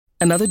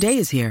Another day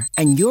is here,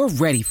 and you're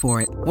ready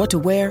for it. What to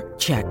wear?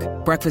 Check.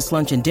 Breakfast,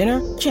 lunch, and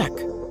dinner? Check.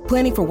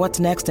 Planning for what's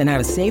next and how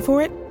to save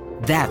for it?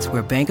 That's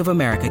where Bank of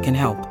America can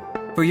help.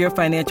 For your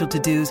financial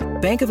to-dos,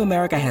 Bank of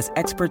America has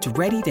experts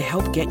ready to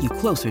help get you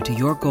closer to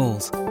your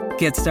goals.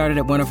 Get started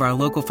at one of our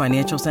local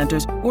financial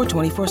centers or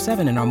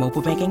 24/7 in our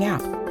mobile banking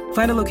app.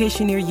 Find a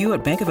location near you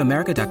at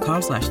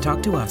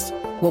bankofamerica.com/talktous.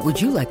 What would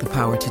you like the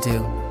power to do?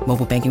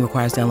 Mobile banking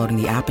requires downloading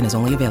the app and is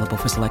only available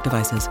for select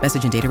devices.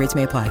 Message and data rates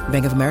may apply.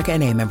 Bank of America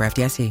N.A., member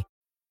FDIC.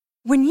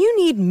 When you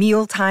need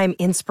mealtime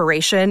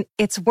inspiration,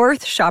 it's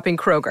worth shopping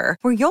Kroger,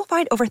 where you'll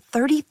find over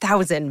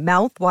 30,000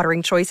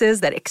 mouth-watering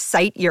choices that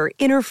excite your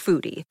inner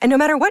foodie. And no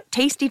matter what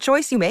tasty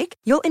choice you make,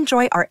 you'll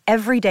enjoy our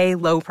everyday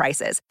low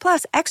prices,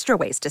 plus extra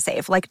ways to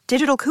save, like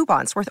digital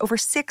coupons worth over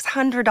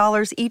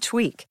 $600 each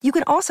week. You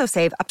can also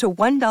save up to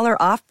 $1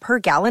 off per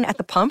gallon at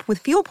the pump with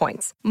fuel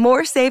points.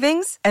 More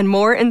savings and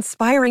more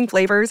inspiring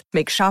flavors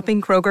make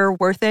shopping Kroger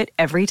worth it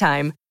every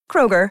time.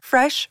 Kroger,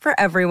 fresh for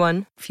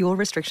everyone. Fuel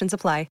restrictions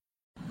apply.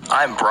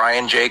 I'm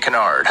Brian J.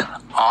 Kennard,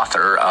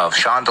 author of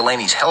Sean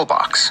Delaney's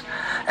Hellbox,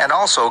 and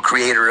also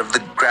creator of the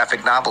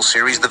graphic novel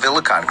series The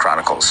Villicon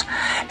Chronicles.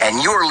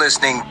 And you're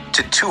listening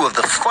to two of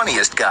the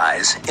funniest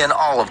guys in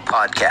all of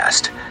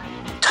podcast,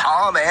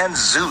 Tom and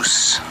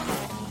Zeus.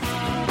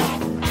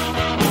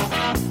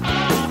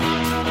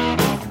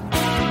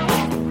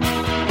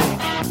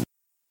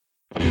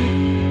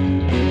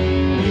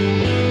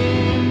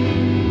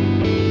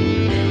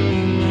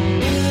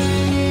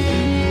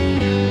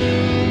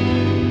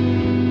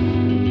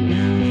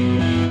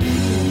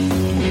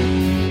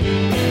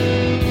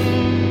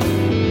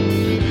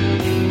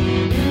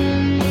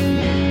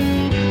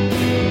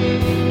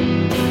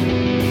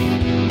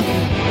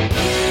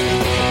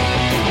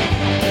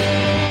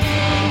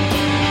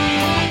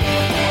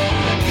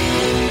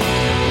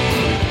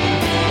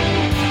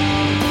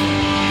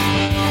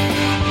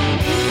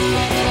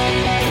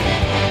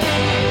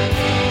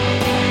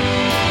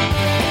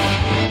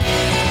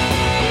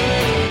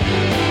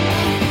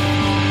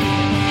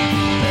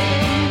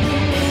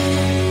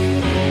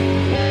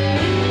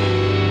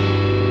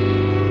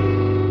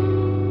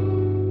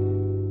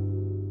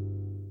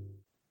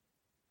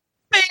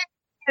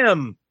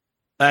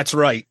 That's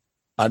right.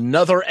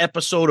 Another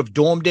episode of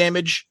Dorm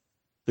Damage,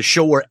 the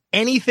show where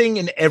anything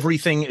and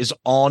everything is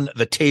on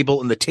the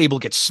table and the table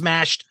gets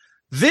smashed.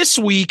 This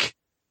week,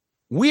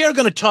 we are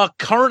going to talk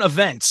current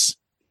events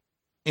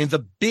in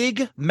the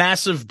big,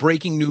 massive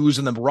breaking news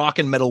in the rock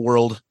and metal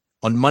world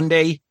on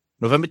Monday,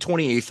 November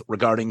 28th,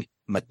 regarding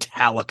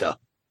Metallica.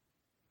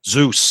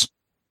 Zeus,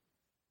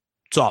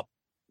 what's up?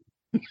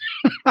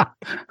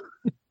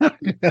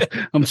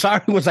 I'm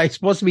sorry, was I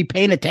supposed to be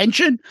paying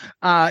attention?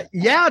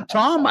 Yeah,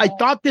 Tom, I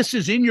thought this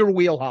is in your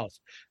wheelhouse.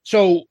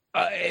 So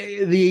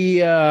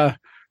the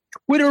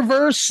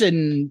Twitterverse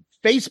and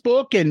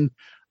Facebook and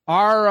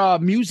our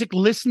music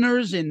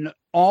listeners and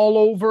all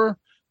over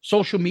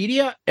social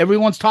media,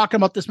 everyone's talking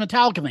about this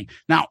Metallica thing.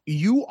 Now,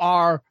 you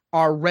are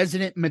our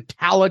resident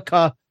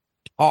Metallica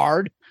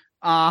tard.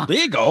 There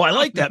you go. I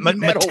like that.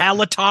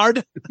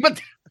 Metallitard.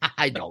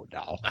 I don't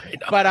know.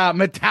 But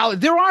Metallica,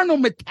 there are no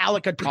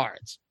Metallica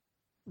tards.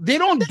 They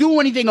don't do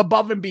anything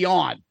above and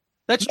beyond.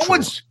 That's no true.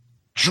 One's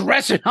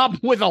dressing up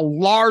with a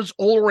Lars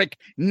Ulrich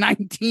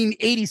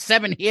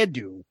 1987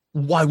 hairdo.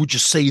 Why would you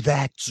say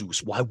that,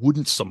 Zeus? Why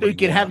wouldn't somebody? You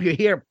could have your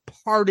hair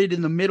parted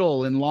in the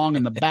middle and long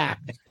in the back.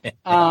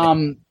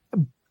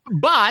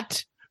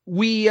 But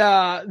we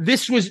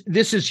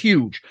this is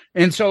huge,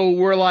 and so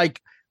we're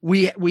like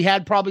we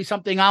had probably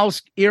something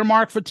else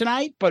earmarked for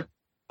tonight, but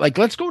like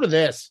let's go to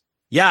this.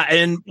 Yeah,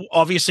 and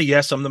obviously,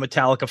 yes, I'm the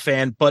Metallica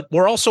fan, but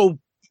we're also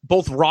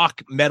both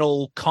rock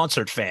metal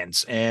concert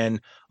fans,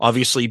 and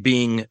obviously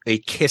being a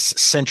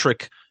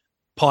Kiss-centric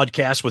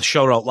podcast with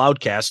Shout Out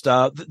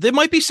Loudcast, there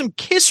might be some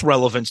Kiss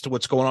relevance to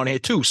what's going on here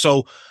too.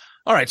 So,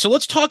 all right, so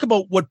let's talk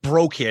about what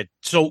broke here.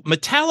 So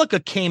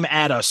Metallica came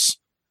at us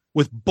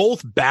with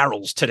both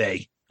barrels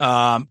today,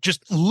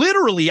 just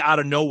literally out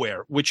of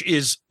nowhere, which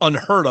is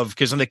unheard of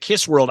because in the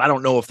Kiss world, I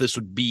don't know if this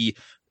would be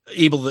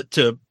able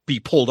to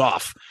be pulled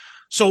off.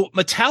 So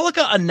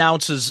Metallica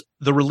announces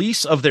the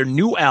release of their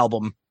new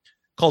album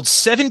called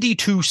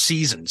 72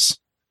 Seasons.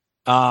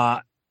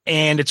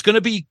 And it's going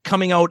to be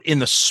coming out in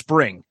the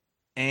spring.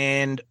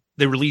 And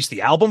they released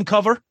the album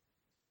cover.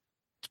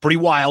 It's pretty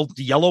wild.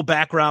 The yellow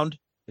background.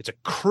 It's a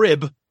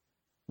crib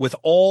with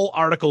all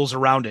articles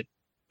around it.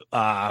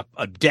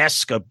 A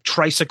desk, a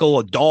tricycle,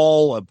 a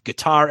doll, a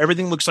guitar.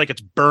 Everything looks like it's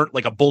burnt,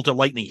 like a bolt of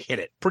lightning hit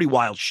it. Pretty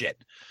wild shit.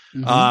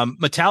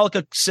 Mm-hmm.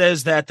 Metallica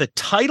says that the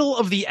title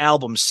of the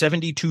album,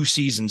 72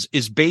 Seasons,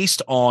 is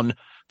based on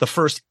the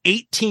first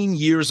 18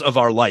 years of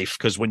our life,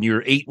 because when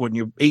you're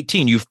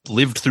 18, you've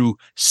lived through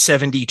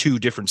 72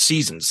 different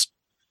seasons.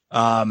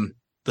 The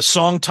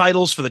song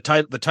titles for the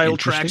title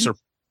tracks are,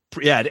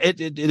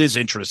 it is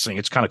interesting.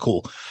 It's kind of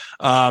cool.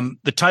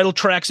 The title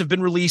tracks have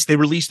been released. They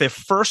released their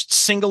first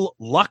single,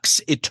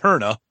 Lux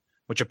Eterna,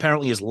 which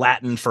apparently is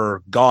Latin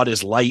for God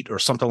is light or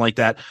something like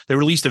that. They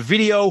released a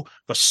video.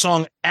 The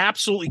song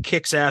absolutely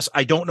kicks ass.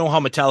 I don't know how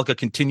Metallica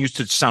continues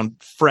to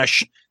sound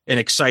fresh and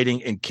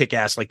exciting and kick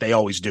ass like they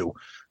always do.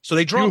 So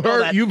they dropped all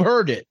that. You've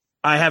heard it.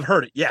 I have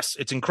heard it. Yes,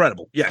 it's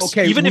incredible. Yes.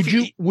 Okay. Even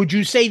would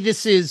you say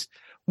this is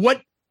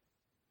what?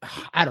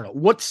 I don't know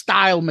what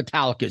style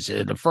Metallica is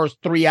it. The first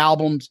 3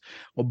 albums,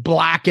 or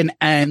Black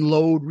and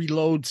Load,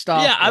 Reload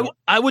stuff. Yeah,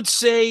 I would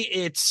say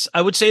it's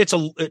kind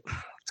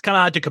of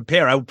hard to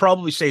compare. I would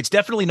probably say it's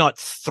definitely not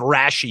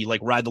thrashy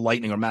like Ride the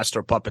Lightning or Master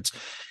of Puppets.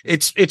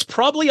 It's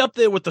probably up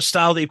there with the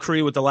style they've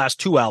created with the last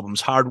 2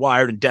 albums,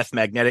 Hardwired and Death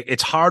Magnetic.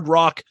 It's hard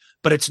rock,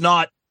 but it's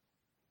not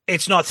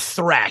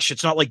thrash.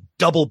 It's not like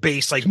double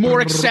bass, like it's more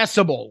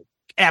accessible.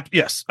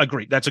 Yes,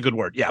 agreed. That's a good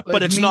word. Yeah,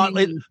 but it's not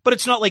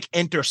like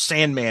Enter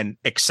Sandman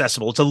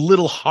accessible. It's a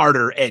little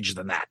harder edge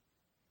than that.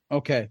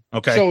 Okay.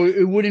 Okay. So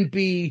it wouldn't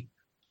be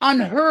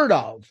unheard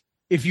of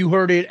if you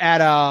heard it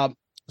at a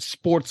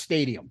sports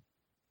stadium.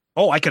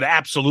 Oh, I could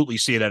absolutely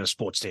see it at a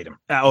sports stadium.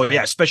 Oh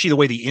yeah, especially the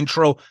way the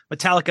intro,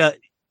 Metallica,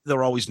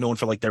 they're always known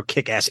for like their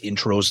kick-ass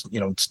intros,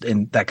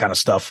 and that kind of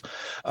stuff.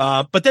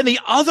 But then the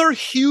other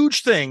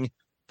huge thing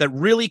that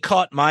really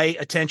caught my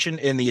attention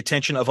and the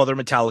attention of other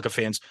Metallica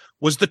fans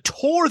was the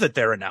tour that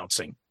they're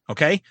announcing.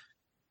 Okay.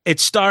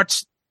 It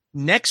starts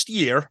next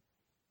year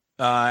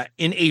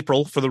in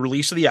April for the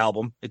release of the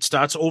album. It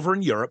starts over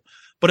in Europe,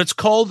 but it's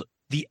called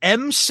the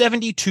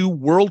M72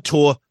 World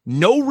Tour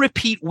No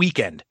Repeat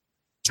Weekend.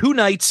 2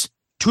 nights,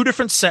 2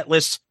 different set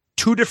lists,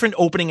 2 different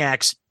opening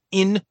acts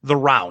in the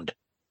round.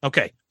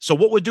 Okay. So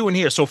what we're doing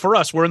here. So for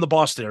us, we're in the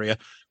Boston area.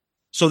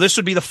 So this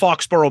would be the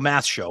Foxborough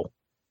Math Show.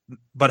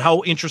 But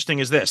how interesting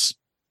is this?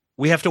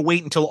 We have to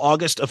wait until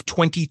August of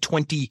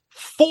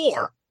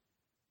 2024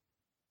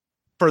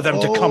 for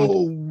them to come.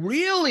 Oh,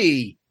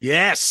 really?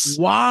 Yes.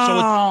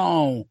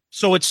 Wow.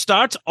 So it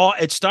starts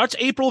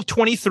April of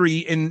 23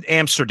 in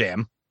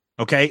Amsterdam.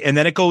 Okay. And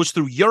then it goes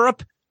through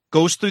Europe,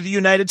 goes through the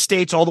United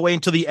States all the way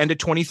until the end of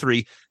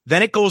 23.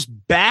 Then it goes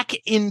back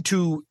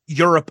into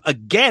Europe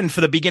again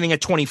for the beginning of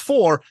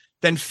 24.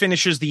 Then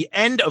finishes the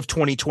end of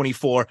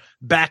 2024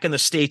 back in the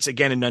States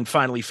again, and then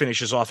finally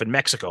finishes off in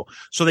Mexico.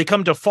 So they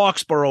come to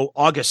Foxborough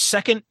August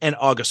 2nd and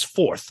August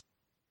 4th.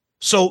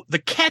 So the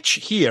catch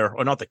here,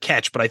 or not the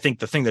catch, but I think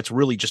the thing that's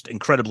really just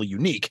incredibly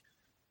unique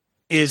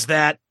is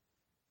that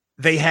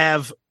they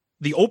have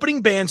the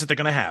opening bands that they're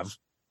going to have,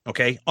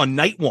 okay, on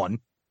night 1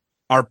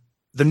 are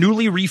the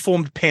newly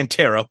reformed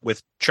Pantera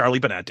with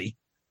Charlie Benanti,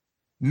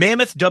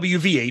 Mammoth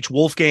WVH,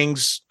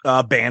 Wolfgang's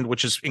band,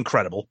 which is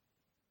incredible.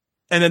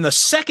 And then the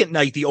second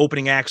night, the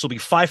opening acts will be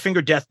Five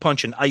Finger Death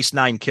Punch and Ice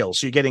Nine Kills.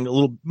 So you're getting a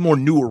little more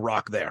newer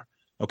rock there.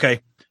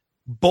 Okay.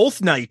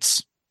 Both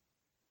nights,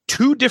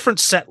 2 different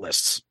set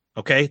lists.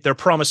 Okay. They're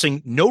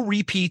promising no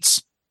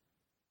repeats,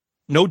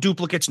 no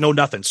duplicates, no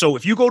nothing. So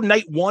if you go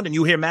night 1 and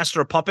you hear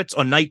Master of Puppets,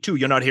 on night 2,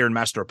 you're not hearing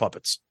Master of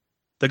Puppets.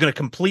 They're going to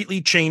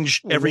completely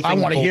change everything. I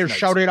want to hear nights.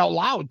 Shout It Out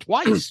Loud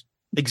twice.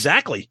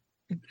 Exactly.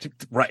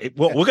 Right.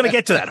 Well, we're going to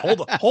get to that.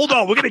 Hold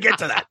on. We're going to get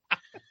to that.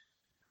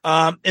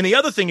 And the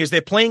other thing is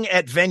they're playing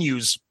at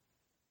venues.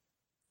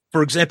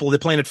 For example, they're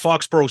playing at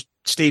Foxborough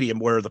Stadium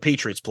where the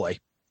Patriots play,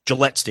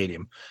 Gillette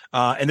Stadium.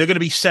 And they're going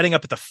to be setting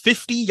up at the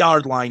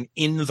 50-yard line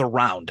in the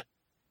round.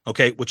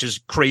 Okay. Which is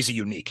crazy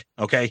unique.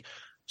 Okay.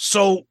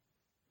 So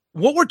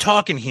what we're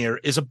talking here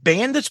is a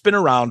band that's been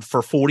around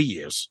for 40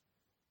 years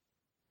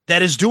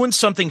that is doing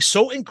something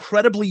so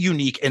incredibly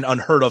unique and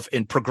unheard of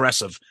and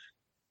progressive.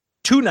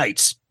 2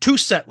 nights, 2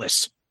 set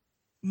lists,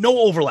 no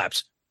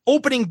overlaps.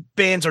 Opening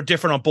bands are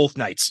different on both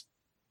nights.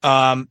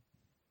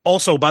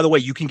 Also, by the way,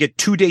 you can get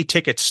 2-day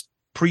tickets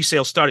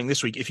pre-sale starting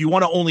this week. If you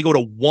want to only go to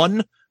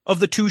one of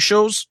the 2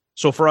 shows,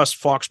 so for us,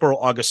 Foxborough,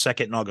 August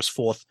 2nd and August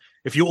 4th,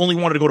 if you only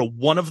wanted to go to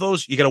one of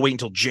those, you got to wait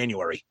until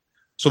January.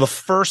 So the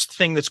first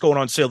thing that's going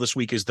on sale this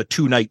week is the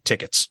 2-night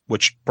tickets,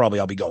 which probably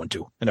I'll be going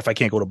to. And if I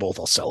can't go to both,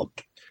 I'll sell them.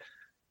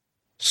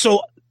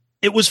 So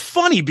it was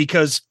funny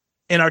because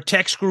in our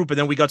text group, and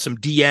then we got some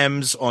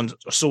DMs on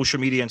social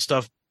media and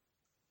stuff,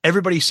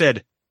 everybody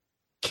said,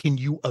 can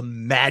you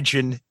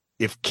imagine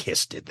if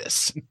Kiss did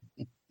this?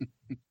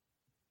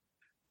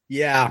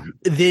 Yeah,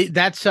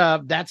 that's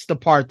the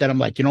part that I'm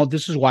like,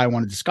 this is why I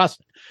want to discuss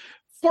it.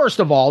 First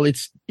of all,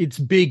 it's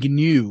big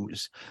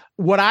news.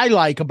 What I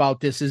like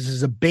about this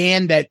is a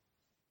band that,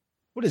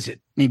 what is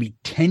it, maybe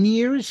 10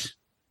 years?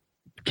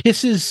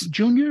 Kiss is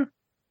junior?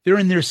 They're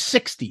in their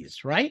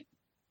 60s, right?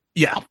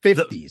 Yeah.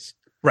 50s.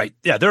 Right.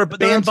 Yeah, they're about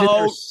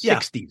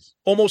 60s.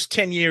 Almost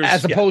 10 years.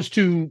 As opposed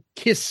to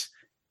Kiss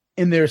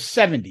in their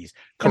 70s.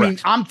 Correct. I mean,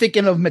 I'm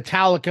thinking of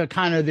Metallica,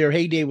 kind of their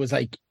heyday was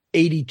like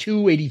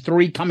 82,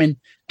 83, coming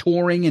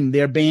touring in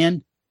their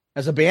band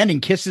as a band,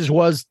 and Kisses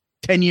was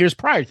 10 years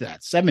prior to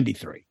that,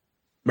 73.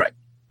 Right.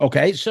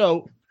 Okay,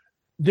 so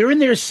they're in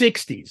their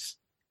 60s.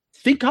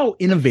 Think how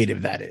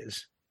innovative that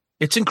is.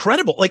 It's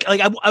incredible. Like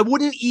I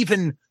wouldn't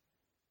even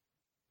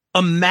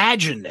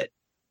imagine it.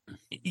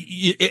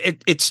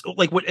 It's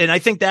like what, and I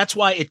think that's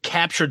why it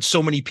captured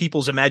so many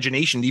people's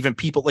imagination. Even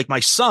people like my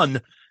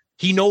son,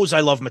 he knows I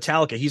love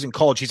Metallica. He's in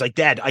college. He's like,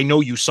 Dad, I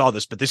know you saw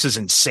this, but this is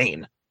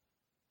insane.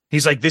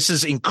 He's like, this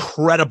is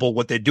incredible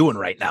what they're doing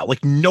right now.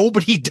 Like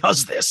nobody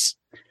does this.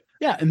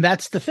 Yeah, and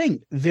that's the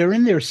thing. They're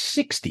in their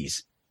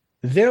 60s.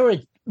 they're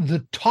at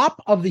the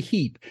top of the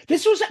heap.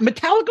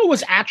 Metallica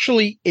was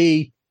actually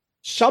a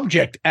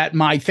subject at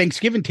my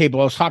Thanksgiving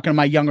table. I was talking to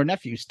my younger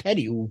nephews,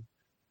 Teddy, who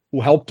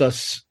helped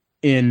us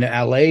in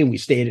LA, and we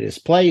stayed at his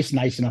place,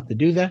 nice enough to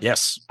do that.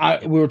 Yes.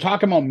 We were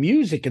talking about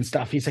music and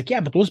stuff. He's like,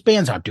 yeah, but those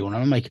bands aren't doing it.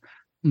 I'm like,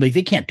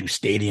 they can't do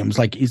stadiums.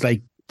 Like, he's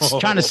like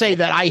trying to say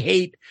that I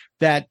hate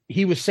that.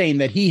 He was saying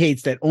that he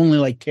hates that only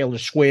like Taylor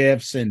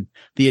Swift's and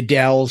the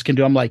Adeles can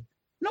do. I'm like,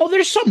 no,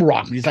 there's some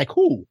rock. And he's like,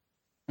 who?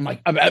 I'm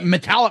like,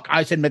 Metallica.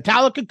 I said,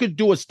 Metallica could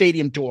do a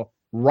stadium tour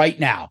right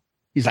now.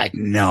 He's like,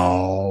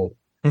 no,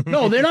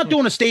 they're not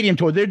doing a stadium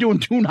tour. They're doing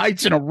 2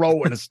 nights in a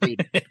row in a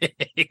stadium.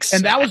 Exactly.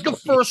 And that was the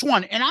first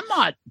one. And I'm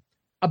not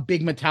a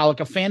big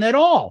Metallica fan at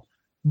all,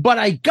 but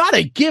I got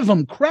to give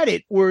them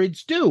credit where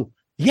it's due.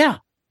 Yeah.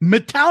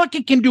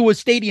 Metallica can do a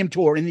stadium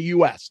tour in the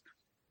US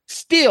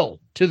still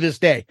to this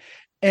day.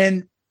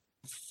 And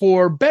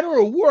for better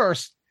or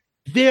worse,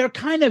 they're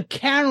kind of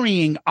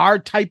carrying our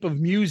type of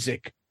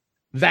music,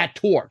 that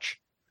torch.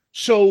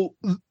 So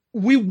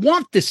we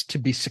want this to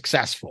be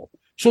successful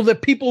so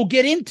that people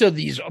get into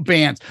these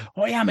bands.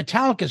 Oh yeah,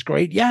 Metallica's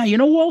great. Yeah, you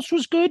know who else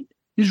was good?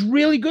 Is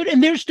really good,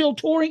 and they're still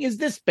touring. Is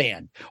this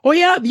band? Oh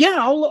yeah,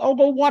 I'll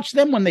go watch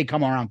them when they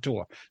come around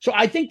tour. So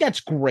I think that's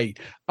great.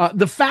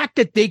 The fact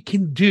that they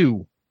can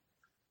do,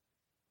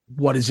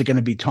 what is it going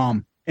to be,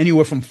 Tom?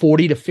 Anywhere from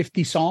 40 to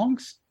 50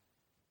 songs?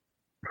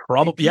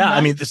 Probably, yeah.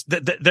 I mean,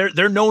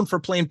 they're known for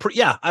playing.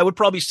 I would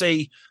probably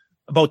say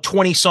about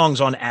 20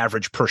 songs on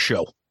average per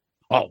show.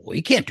 Oh,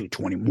 we can't do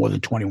more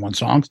than 21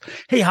 songs.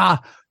 Hey, how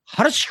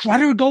does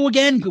Strutter go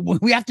again?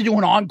 We have to do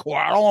an encore.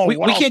 I don't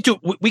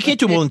know. We can't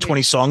do more than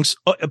 20 songs.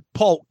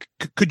 Paul,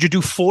 could you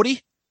do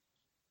 40?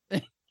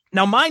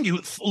 Now, mind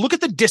you, look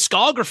at the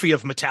discography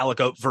of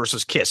Metallica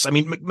versus Kiss. I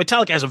mean,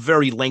 Metallica has a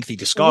very lengthy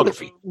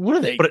discography. What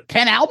are they?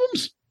 10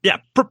 albums? Yeah,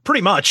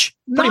 pretty much.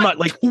 Pretty much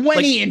like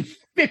 20 in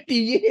 50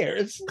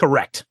 years.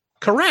 Correct.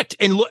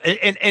 And look,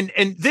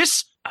 and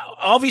this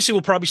obviously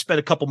we'll probably spend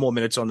a couple more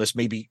minutes on this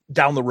maybe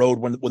down the road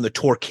when the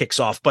tour kicks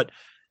off. But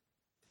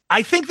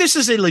I think this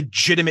is a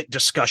legitimate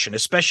discussion,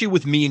 especially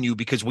with me and you,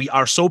 because we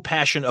are so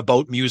passionate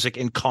about music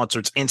and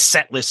concerts and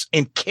set lists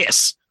and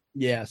Kiss.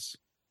 Yes.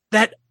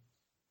 That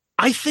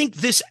I think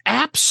this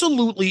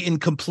absolutely and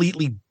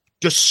completely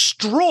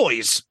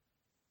destroys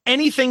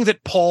anything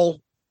that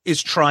Paul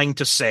is trying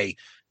to say.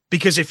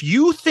 Because if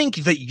you think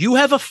that you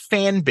have a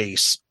fan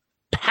base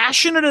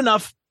passionate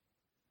enough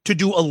to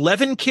do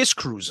 11 Kiss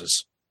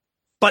cruises,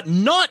 but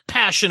not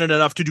passionate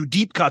enough to do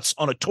deep cuts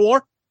on a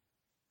tour,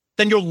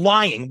 then you're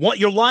lying.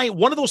 You're lying.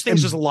 One of those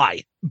things is a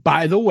lie.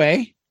 By the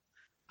way,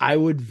 I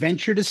would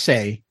venture to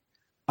say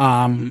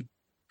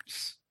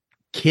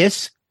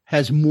Kiss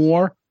has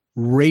more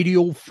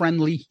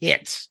radio-friendly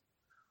hits,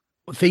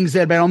 things that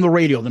have been on the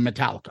radio, than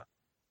Metallica.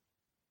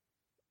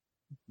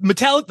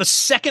 The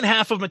second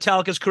half of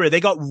Metallica's career, they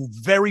got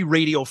very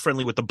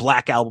radio-friendly with the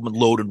Black Album and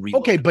Load and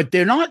Reload. Okay, but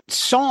they're not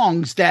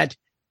songs that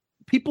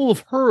people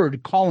have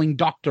heard calling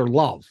Dr.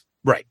 Love.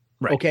 Right.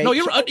 Okay. No,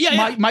 you're right.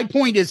 Yeah. My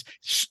point is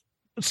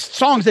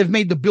songs that have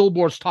made the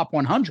Billboard's Top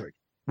 100.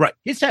 Right.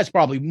 It has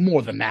probably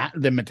more than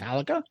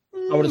Metallica,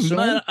 I would assume.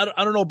 I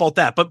don't know about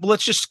that, but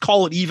let's just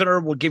call it even, or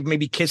we'll give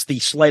maybe Kiss the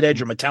slight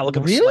edge or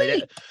Metallica the slight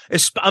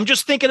edge. I'm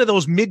just thinking of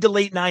those mid to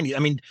late 90s. I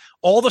mean,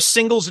 all the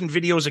singles and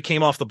videos that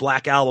came off the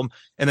Black Album,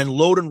 and then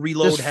Load and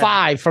Reload. There's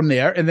 5 from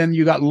there, and then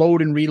you got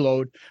Load and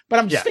Reload. But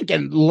I'm just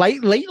thinking,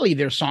 lately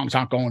their songs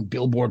aren't going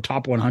Billboard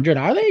Top 100,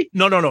 are they?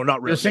 No,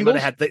 not really. They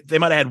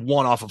might have had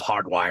one off of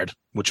Hardwired,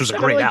 which was a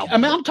great album. I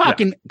mean, I'm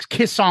talking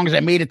Kiss songs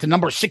that made it to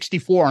number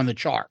 64 on the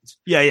charts.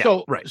 Yeah.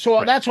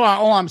 So that's why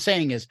all I'm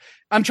saying is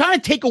I'm trying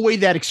to take away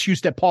that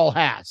excuse that Paul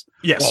has.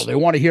 Yes. Well, they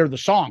want to hear the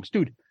songs.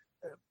 Dude,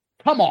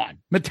 come on.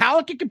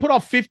 Metallica can put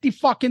out 50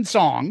 fucking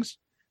songs.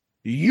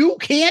 You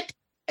can't,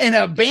 in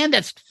a band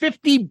that's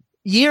 50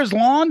 years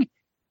long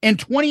and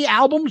 20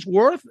 albums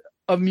worth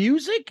of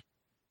music.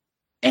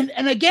 And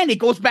again, it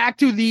goes back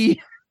to the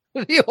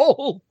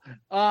whole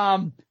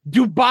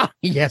Dubai.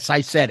 Yes,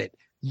 I said it.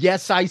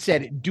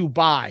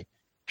 Dubai.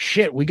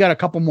 Shit, we got a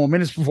couple more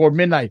minutes before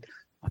midnight.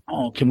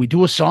 Oh, can we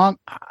do a song?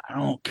 I don't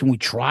know. Can we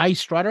try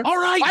Strutter? All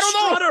right,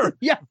 Strutter.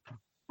 Yeah.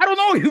 I don't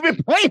know. You've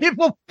been playing it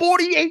for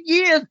 48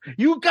 years.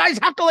 You guys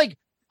have to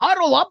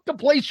huddle up to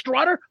play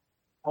Strutter.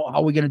 Oh, how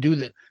are we going to do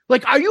this?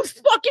 Are you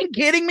fucking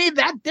kidding me?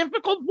 That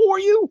difficult for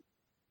you?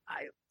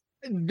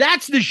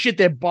 That's the shit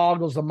that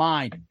boggles the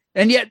mind.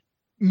 And yet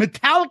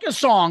Metallica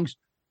songs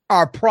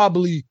are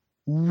probably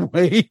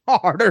way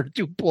harder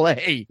to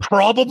play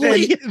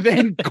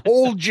than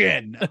Cold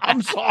Gin.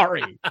 I'm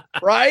sorry.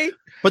 Right?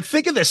 But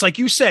think of this, like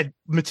you said,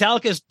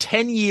 Metallica's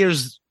 10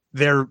 years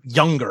they're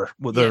younger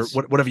with their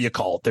whatever you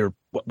call it, their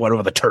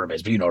whatever the term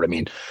is, but you know what I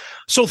mean.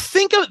 So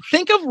think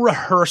of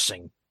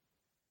rehearsing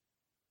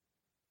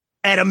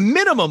at a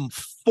minimum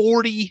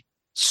 40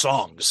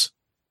 songs.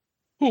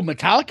 Who,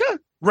 Metallica?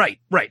 Right.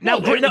 Now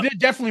they're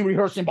definitely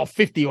rehearsing about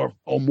 50 or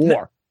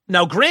more.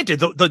 Now, granted,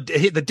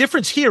 the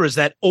difference here is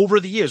that over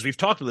the years, we've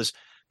talked about this,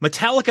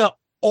 Metallica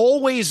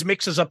always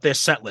mixes up their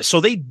set list. So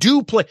they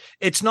do play.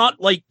 It's not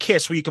like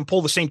Kiss where you can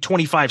pull the same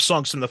 25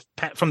 songs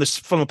from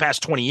the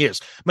past 20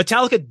 years.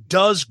 Metallica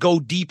does go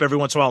deep every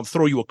once in a while and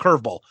throw you a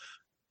curveball.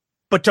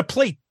 But to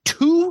play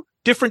two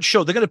different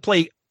shows, they're going to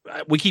play,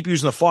 we keep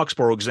using the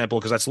Foxborough example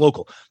because that's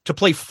local, to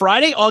play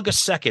Friday,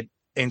 August 2nd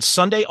and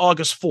Sunday,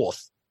 August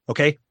 4th.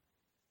 Okay.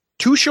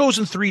 2 shows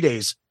in 3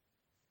 days,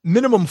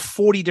 minimum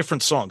 40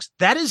 different songs.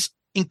 That is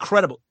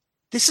incredible.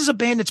 This is a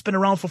band that's been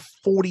around for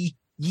 40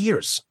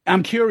 years.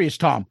 I'm curious,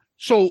 Tom.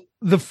 So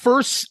the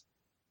first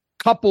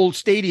couple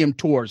stadium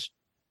tours,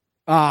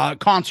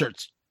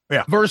 concerts,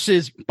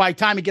 versus by the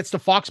time it gets to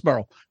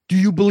Foxborough, do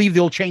you believe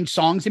they'll change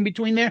songs in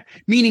between there?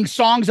 Meaning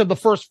songs of the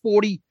first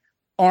 40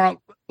 are,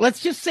 let's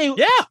just say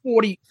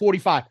 40,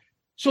 45.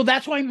 So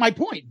that's why my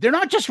point. They're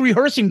not just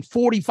rehearsing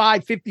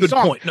 45, 50 good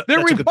songs. Point. No,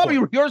 they're probably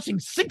rehearsing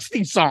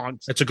 60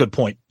 songs. That's a good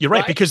point. You're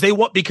right?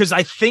 Because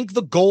I think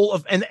the goal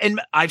of,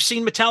 and I've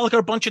seen Metallica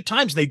a bunch of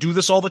times. They do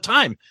this all the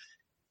time.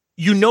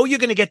 You know, you're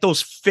going to get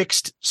those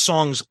fixed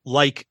songs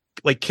like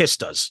Kiss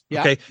does.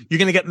 Yeah. Okay. You're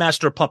going to get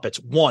Master of Puppets,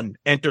 One,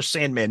 Enter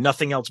Sandman,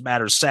 Nothing Else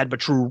Matters, Sad But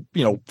True,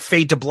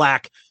 Fade to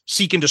Black,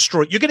 Seek and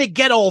Destroy. You're going to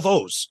get all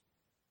those.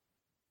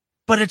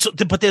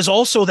 But there's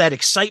also that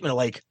excitement of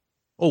like,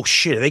 oh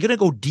shit, are they going to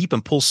go deep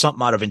and pull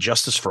something out of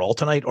Injustice for All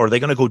tonight? Or are they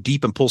going to go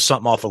deep and pull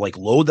something off of like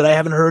Load that I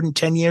haven't heard in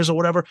 10 years or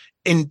whatever?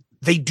 And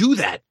they do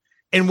that.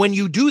 And when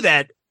you do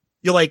that,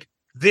 you're like,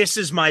 this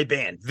is my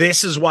band.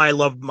 This is why I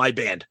love my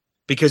band,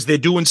 because they're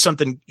doing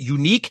something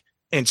unique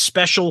and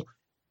special.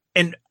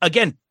 And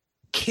again,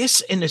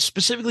 Kiss and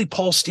specifically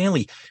Paul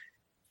Stanley,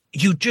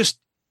 you're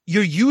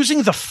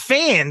using the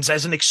fans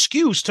as an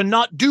excuse to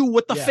not do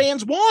what the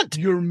fans want.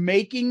 You're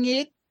making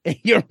it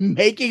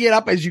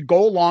up as you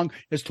go along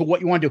as to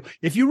what you want to do.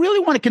 If you really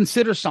want to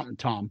consider something,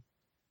 Tom,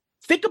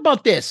 think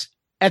about this.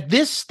 At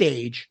this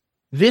stage,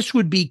 this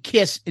would be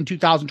Kiss in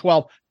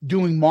 2012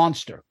 doing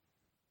Monster.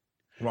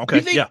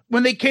 Okay.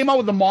 When they came out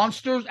with the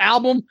Monsters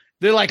album,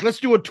 they're like, let's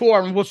do a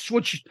tour and we'll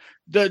switch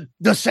the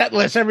set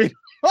list every.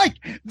 Like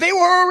they were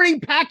already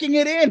packing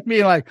it in,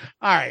 being like,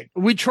 all right,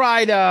 we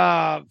tried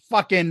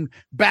fucking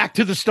Back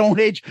to the Stone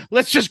Age.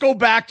 Let's just go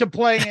back to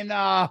playing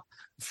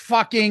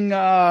fucking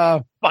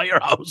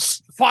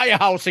Firehouse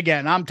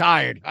again. I'm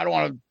tired. I don't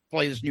want to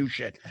play this new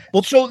shit.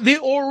 Well, so they're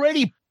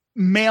already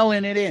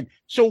mailing it in.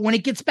 So when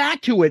it gets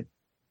back to it,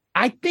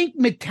 I think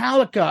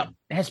Metallica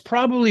has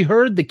probably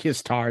heard the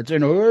Kiss Tards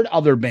and heard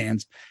other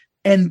bands,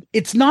 and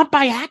it's not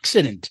by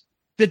accident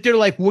that they're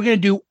like, we're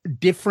going to do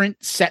different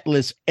set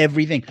lists,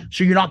 everything.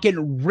 So you're not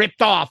getting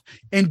ripped off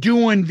and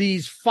doing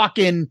these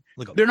fucking,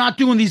 they're not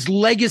doing these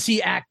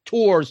legacy act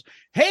tours.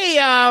 Hey,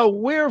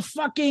 we're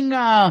fucking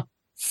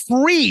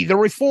Free, the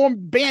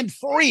reformed band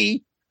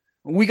Free.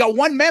 We got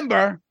one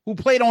member who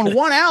played on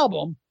one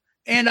album,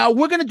 and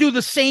we're going to do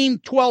the same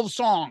 12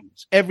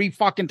 songs every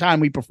fucking time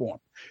we perform.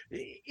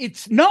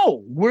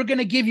 We're going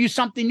to give you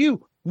something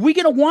new. We're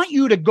going to want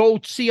you to go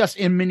see us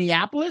in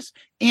Minneapolis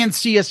and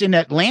see us in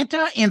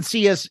Atlanta and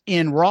see us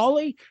in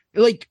Raleigh.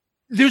 Like,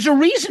 there's a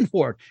reason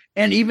for it.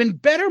 And even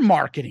better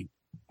marketing.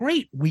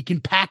 Great. We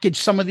can package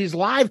some of these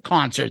live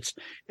concerts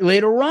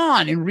later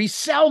on and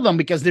resell them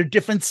because they're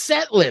different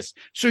set lists.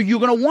 So you're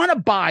going to want to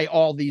buy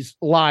all these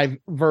live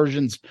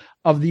versions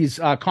of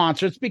these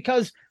concerts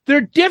because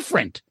they're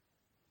different.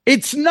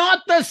 It's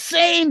not the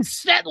same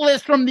set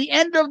list from the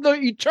end of the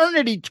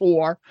Eternity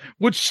Tour,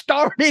 which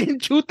started in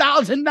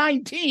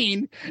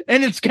 2019,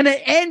 and it's going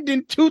to end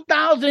in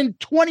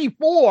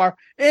 2024,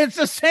 and it's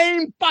the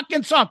same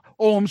fucking song.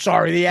 Oh, I'm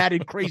sorry. They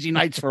added Crazy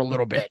Nights for a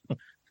little bit.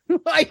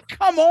 Like,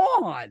 come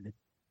on.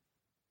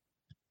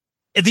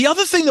 The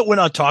other thing that we're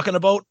not talking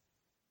about,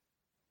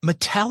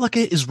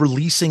 Metallica is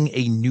releasing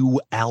a new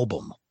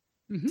album.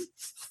 Mm-hmm.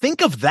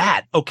 Think of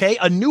that, okay?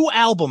 A new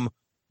album.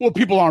 Well,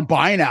 people aren't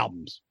buying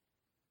albums.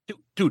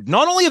 Dude,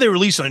 not only are they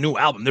releasing a new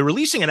album, they're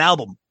releasing an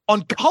album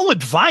on colored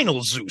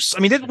vinyl, Zeus. I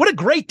mean, what a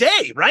great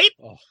day, right?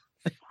 Oh,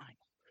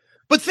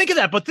 but think of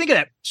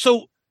that.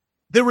 So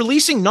they're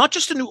releasing not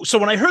just a new. So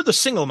when I heard the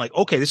single, I'm like,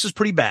 okay, this is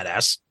pretty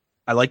badass.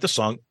 I like the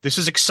song. This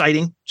is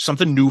exciting.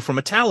 Something new from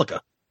Metallica.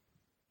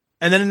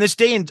 And then in this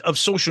day of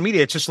social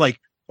media, it's just like,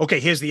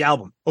 okay, here's the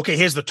album. Okay,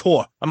 here's the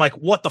tour. I'm like,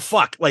 what the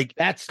fuck? Like,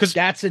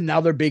 that's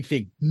another big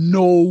thing.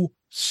 No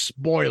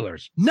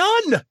spoilers.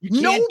 None.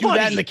 You can't do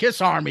that in the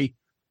Kiss Army.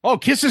 Oh,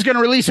 Kiss is going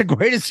to release a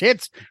greatest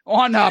hits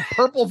on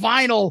purple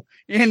vinyl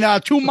in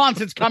 2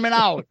 months. It's coming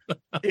out.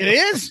 It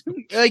is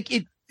like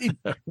it.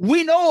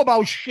 We know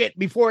about shit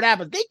before it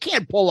happens. They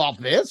can't pull off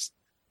this.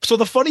 So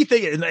the funny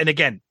thing, and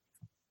again,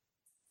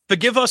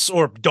 forgive us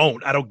or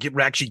don't. I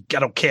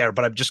don't care.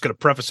 But I'm just going to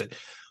preface it.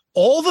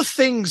 All the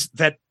things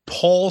that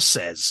Paul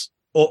says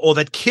or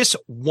that Kiss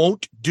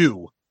won't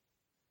do.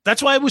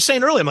 That's why I was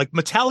saying earlier, I'm like,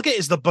 Metallica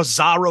is the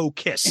bizarro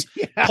Kiss.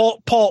 Yeah.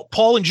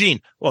 Paul and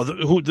Gene. Well,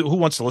 who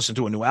wants to listen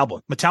to a new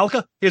album?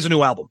 Metallica, here's a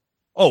new album.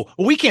 Oh,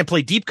 well, we can't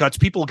play deep cuts.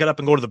 People get up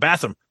and go to the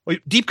bathroom.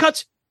 Deep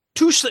cuts,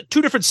 two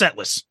different set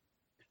lists.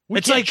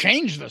 It's like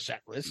change the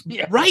set list.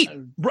 Yeah. Right.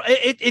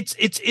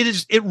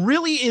 It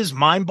really is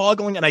mind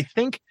boggling. And I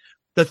think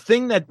the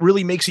thing that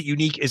really makes it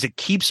unique is it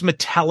keeps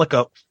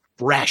Metallica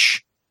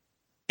fresh.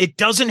 It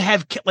doesn't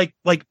have like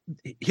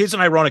here's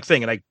an ironic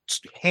thing, and I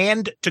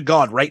hand to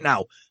God right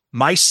now,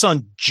 my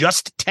son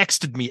just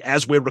texted me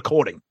as we're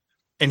recording,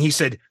 and he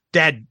said,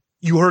 "Dad,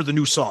 you heard the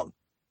new song?"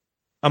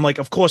 I'm like,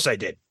 "Of course I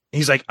did."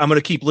 He's like, "I'm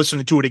gonna keep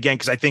listening to it again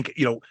because I think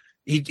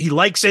he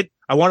likes it.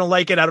 I want to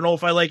like it. I don't know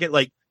if I like it."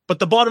 But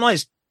the bottom line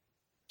is,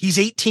 he's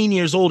 18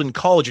 years old in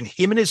college, and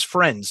him and his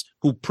friends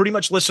who pretty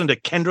much listen to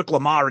Kendrick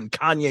Lamar and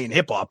Kanye and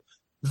hip hop,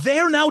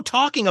 they're now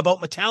talking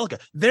about Metallica.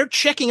 They're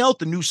checking out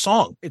the new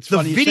song. It's the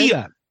funny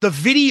video. The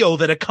video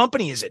that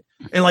accompanies it,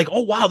 and like,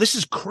 oh wow, this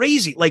is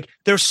crazy. Like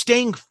they're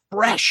staying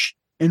fresh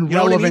and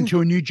relevant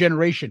to a new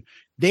generation.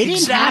 They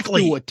didn't have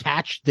to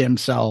attach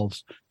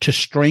themselves to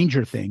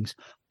Stranger Things,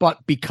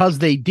 but because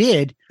they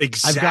did,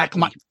 I've got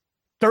my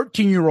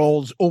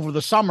 13-year-olds over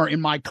the summer in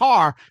my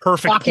car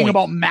talking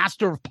about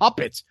Master of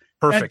Puppets.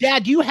 Perfect.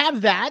 Dad, do you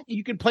have that?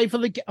 You can play for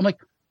the. I'm like,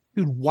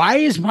 dude, why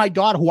is my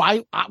daughter,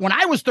 when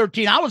I was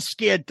 13, I was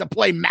scared to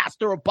play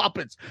Master of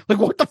Puppets. Like,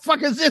 what the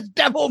fuck is this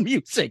devil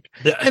music?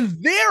 And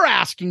they're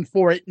asking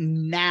for it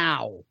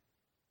now.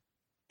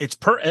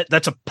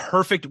 That's a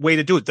perfect way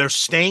to do it.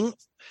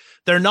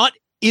 They're not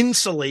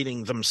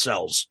insulating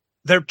themselves.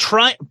 They're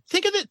trying,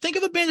 think of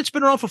a band that's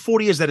been around for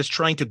 40 years that is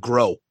trying to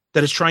grow,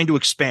 that is trying to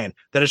expand,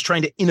 that is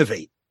trying to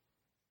innovate.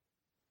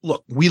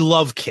 Look, we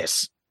love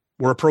Kiss.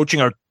 We're approaching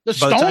the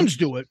Stones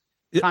do it.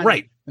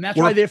 Right. And that's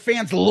why their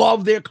fans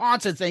love their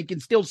concerts. They can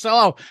still sell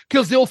out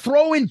because they'll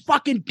throw in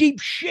fucking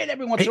deep shit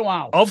every once in a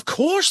while. Of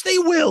course they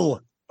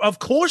will. Of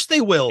course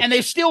they will. And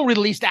they've still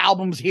released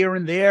albums here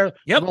and there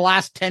for the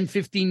last 10,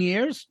 15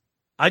 years.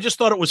 I just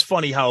thought it was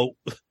funny how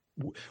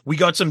we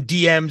got some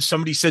DMs.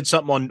 Somebody said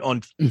something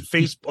on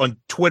Facebook, on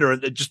Twitter.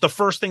 And just the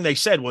first thing they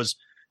said was,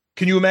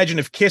 "Can you imagine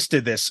if Kiss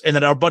did this?" And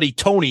then our buddy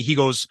Tony, he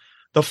goes,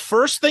 "The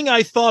first thing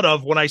I thought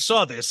of when I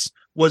saw this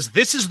was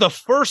this is the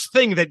first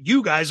thing that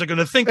you guys are going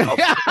to think of."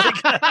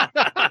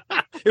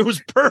 It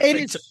was perfect.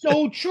 It is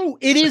so true.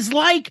 It is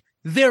like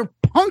they're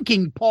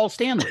punking Paul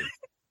Stanley.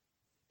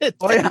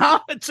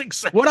 It's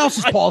exactly what else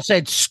has Paul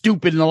said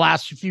stupid in the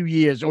last few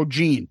years? Or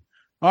Gene?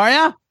 Oh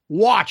yeah,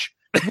 watch.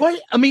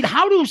 What I mean,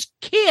 how does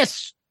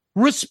Kiss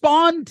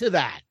respond to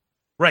that?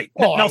 Right.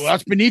 Oh, no,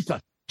 that's beneath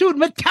us, dude.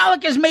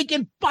 Metallica's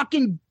making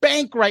fucking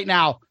bank right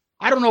now.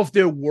 I don't know if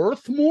they're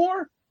worth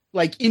more,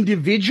 like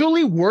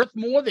individually worth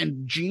more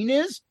than Gene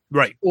is,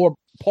 right, or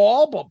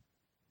Paul, but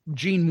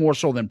Gene more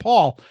so than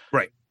Paul,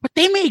 right. But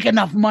they make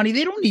enough money;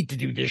 they don't need to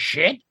do this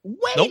shit.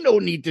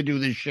 Don't need to do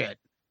this shit.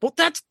 Well,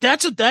 that's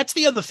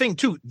the other thing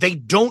too. They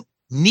don't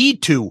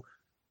need to,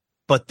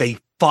 but they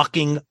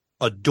fucking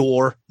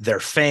adore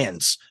their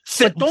fans.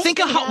 Look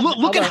at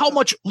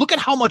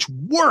how much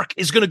work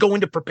is going to go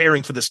into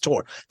preparing for this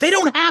tour. They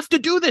don't have to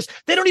do this.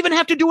 They don't even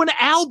have to do an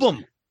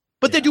album,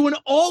 but they're doing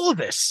all of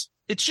this.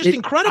 It's just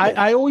incredible.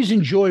 I always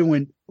enjoy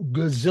when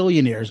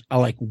gazillionaires are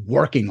like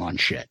working on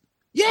shit.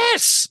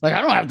 Yes. Like,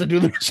 I don't have to do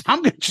this.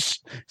 I'm going to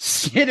just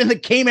sit in the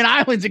Cayman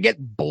Islands and get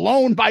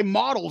blown by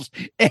models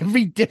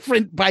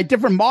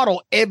different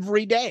model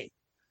every day.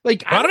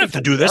 Like, I don't have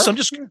to do this. I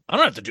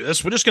don't have to do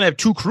this. We're just going to have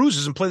two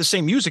cruises and play the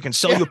same music and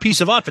sell you a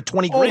piece of art for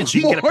 20 grand so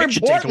you can get a picture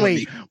taken with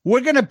me.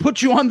 We're going to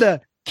put you on the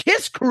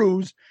Kiss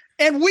cruise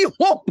and we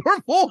won't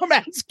perform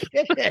as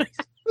Kiss.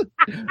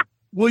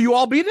 Will you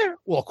all be there?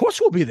 Well, of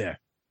course we'll be there.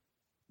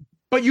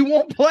 But you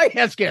won't play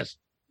as Kiss.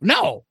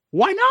 No.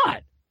 Why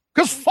not?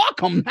 Because fuck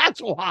them.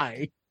 That's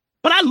why.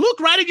 But I look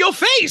right at your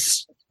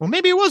face. Well,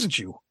 maybe it wasn't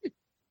you.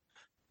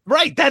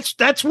 Right. That's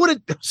what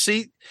it.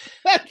 See,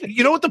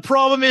 you know what the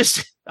problem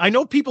is? I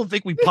know people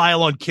think we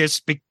pile on Kiss,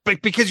 but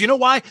because you know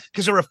why?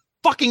 Because they're a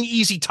fucking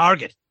easy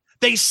target.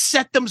 They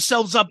set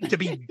themselves up to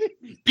be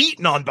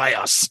beaten on by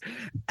us.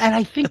 And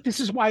I think this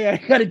is why I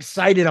got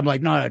excited. I'm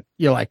like, no,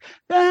 you're like,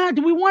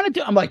 do we want to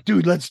do? I'm like,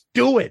 dude, let's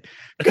do it.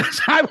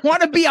 Because I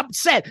want to be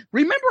upset.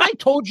 Remember I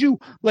told you,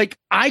 like,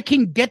 I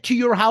can get to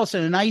your house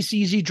in a nice,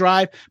 easy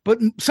drive, but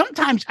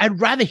sometimes I'd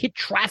rather hit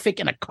traffic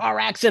in a car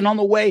accident on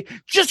the way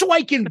just so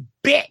I can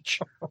bitch.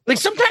 Like,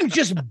 sometimes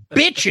just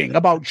bitching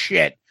about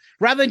shit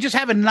rather than just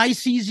have a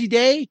nice, easy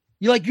day.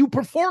 You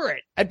prefer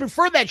it. I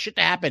prefer that shit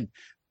to happen.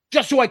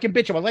 Just so I can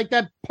bitch him. I like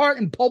that part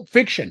in Pulp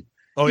Fiction.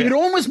 Oh, yeah. It would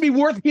almost be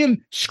worth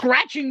him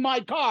scratching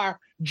my car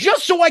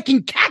just so I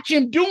can catch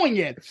him doing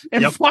it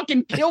and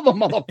fucking kill the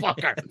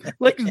motherfucker.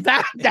 Like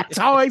that's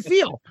how I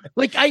feel.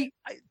 Like to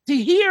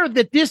hear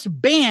that this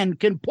band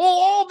can pull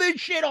all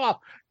this shit off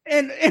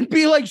and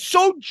be like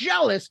so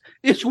jealous,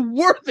 it's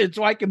worth it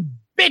so I can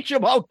bitch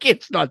about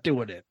kids not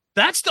doing it.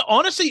 That's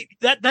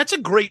a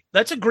great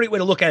way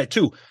to look at it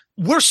too.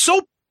 We're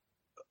so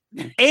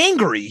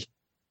angry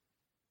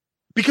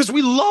because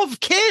we love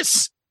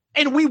Kiss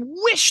and we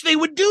wish they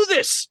would do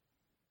this.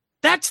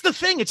 That's the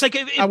thing. It's like,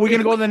 are we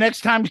going to go the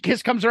next time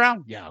Kiss comes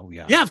around? Yeah, we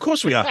are. Yeah, of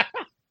course we are.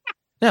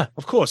 Yeah,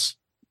 of course.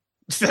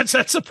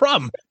 That's the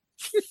problem.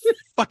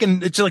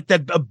 Fucking, it's like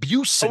that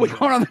abuse syndrome. Are we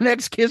going on the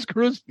next Kiss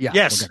cruise? Yeah.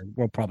 Yes.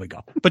 We'll probably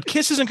go. But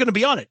Kiss isn't going to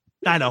be on it.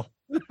 I know.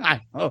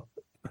 I know.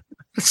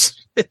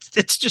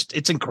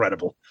 It's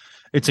incredible.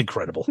 It's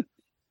incredible.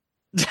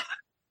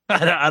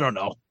 I don't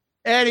know.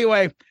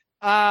 Anyway,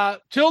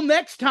 till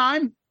next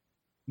time,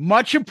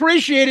 much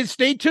appreciated.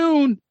 Stay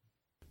tuned.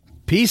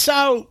 Peace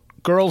out,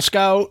 Girl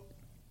Scout.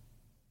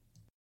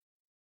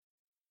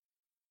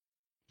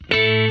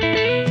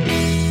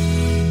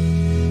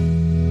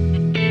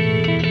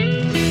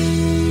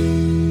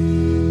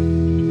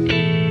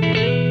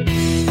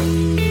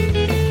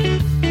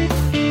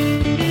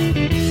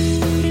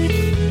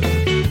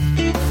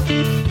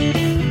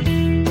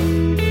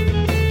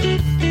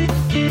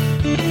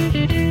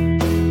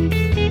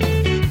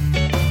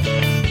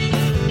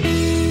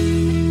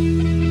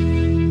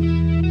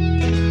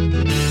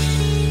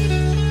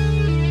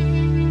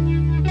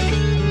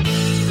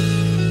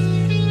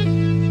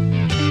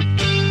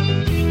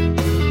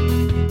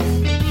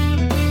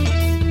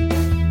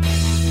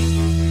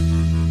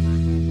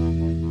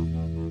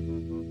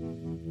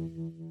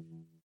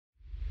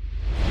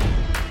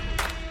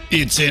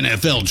 It's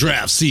NFL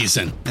draft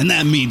season, and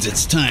that means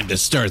it's time to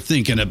start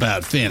thinking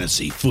about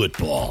fantasy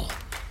football.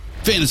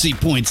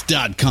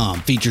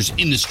 FantasyPoints.com features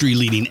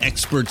industry-leading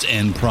experts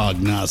and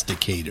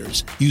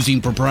prognosticators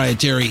using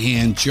proprietary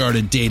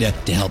hand-charted data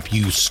to help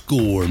you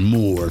score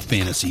more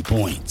fantasy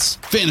points.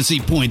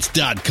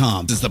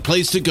 FantasyPoints.com is the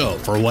place to go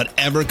for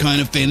whatever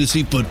kind of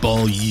fantasy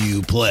football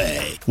you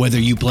play. Whether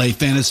you play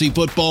fantasy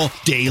football,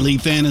 daily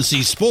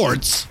fantasy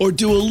sports, or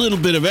do a little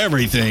bit of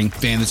everything,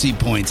 Fantasy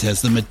Points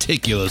has the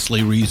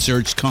meticulously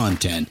researched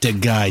content to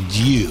guide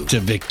you to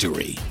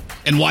victory.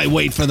 And why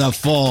wait for the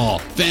fall?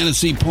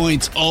 Fantasy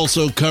Points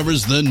also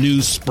covers the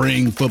new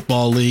spring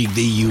football league,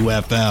 the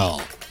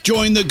UFL.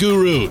 Join the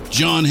guru,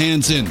 John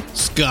Hansen,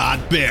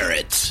 Scott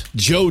Barrett,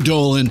 Joe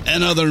Dolan,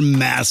 and other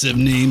massive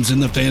names in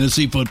the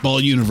fantasy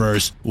football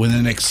universe with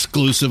an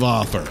exclusive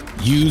offer.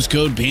 Use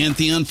code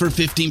Pantheon for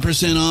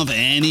 15% off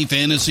any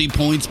Fantasy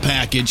Points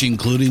package,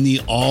 including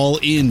the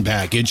all-in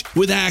package,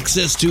 with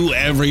access to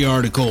every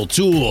article,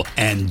 tool,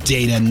 and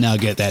data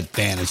nugget that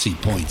Fantasy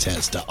Points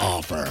has to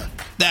offer.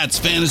 That's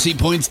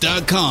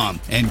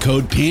FantasyPoints.com and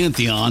code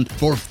Pantheon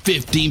for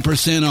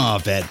 15%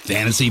 off at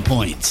Fantasy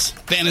Points.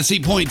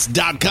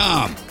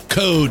 FantasyPoints.com,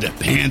 code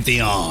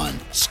Pantheon.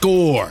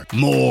 Score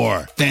more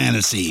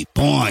fantasy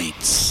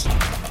points.